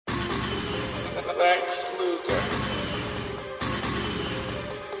Lex Luger.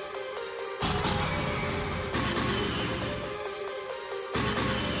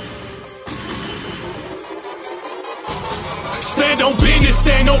 Stand on business,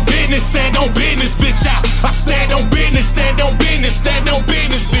 stand on business, stand on business, bitch. I stand on business, stand on business, stand on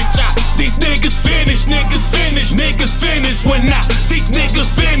business, bitch. These niggas finish, niggas finish, niggas finish when I. These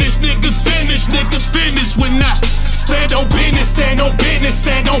niggas finish, niggas finish, niggas finish when I. Stand on business, stand on business,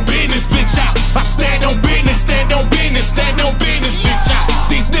 stand on business, bitch. I stand on business, stand on business, stand on business, bitch.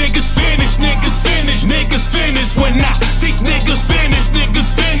 These niggas finish, niggas finish, niggas finish when I. These niggas finish,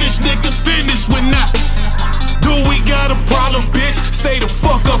 niggas finish, niggas finish when I. Do we got a problem, bitch? Stay the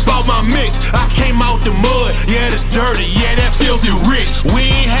fuck up out my mix. I came out the mud, yeah, the dirty, yeah, that filthy rich. We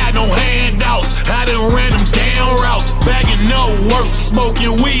ain't had no handouts, I done ran them damn routes. Bagging no work,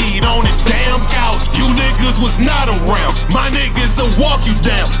 smoking weed on the damn couch. You niggas was not around, my niggas will walk you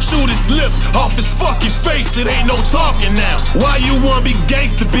down. Shoot his lips off his fucking face, it ain't no talking now. Why you wanna be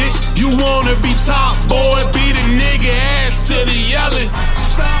gangster, bitch? You wanna be top boy, beat a nigga ass to the yelling.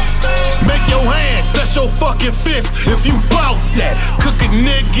 Make your hand touch your fucking fist if you bout that. Cook a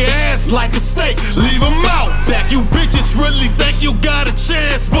nigga ass like a steak, leave him out back. You bitches really think you got a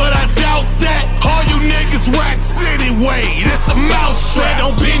chance, but I doubt that. All you niggas rats anyway, this a mouse trap. Stand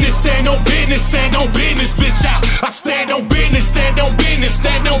on business, stand on business, stand on business, bitch. I stand on business, stand on business,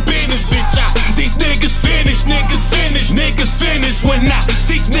 stand on business, bitch. These niggas finish, niggas finish, niggas finish when I.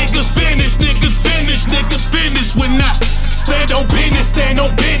 These niggas finish, niggas finish, niggas finish when I. Stand on business, stand on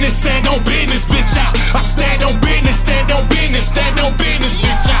business, stand on business, bitch. I stand on business, stand on business, stand on business,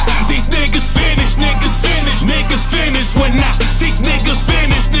 bitch. These niggas finish, niggas finish, niggas finish when I. These niggas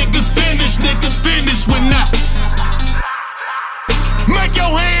finish, niggas finish, niggas finish when I. Make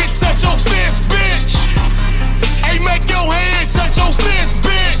your hand touch your fist, bitch. Hey, make your hand touch your fist,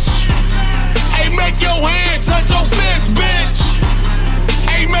 bitch. Hey, make your hand touch your fist, bitch.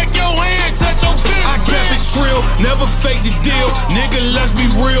 Hey, make your hand touch your fist, I kept it trill, never fake the deal. Nigga, let's be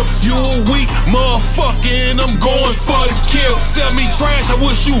real. You a weak motherfucker and I'm going for the kill. Sell me trash, I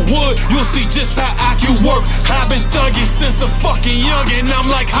wish you would. You'll see just how EyeQ work. I've been thugging since a fucking youngin', I'm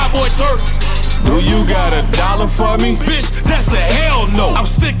like Hot Boy Turk. Do you got $1 for me? Bitch, that's a hell no. I'm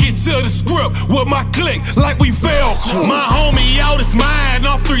sticking to the script with my click like we Velcro. My homie out his mind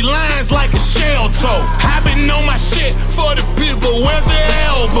off 3 lines like a shell toe. I been on my shit for the people, where's the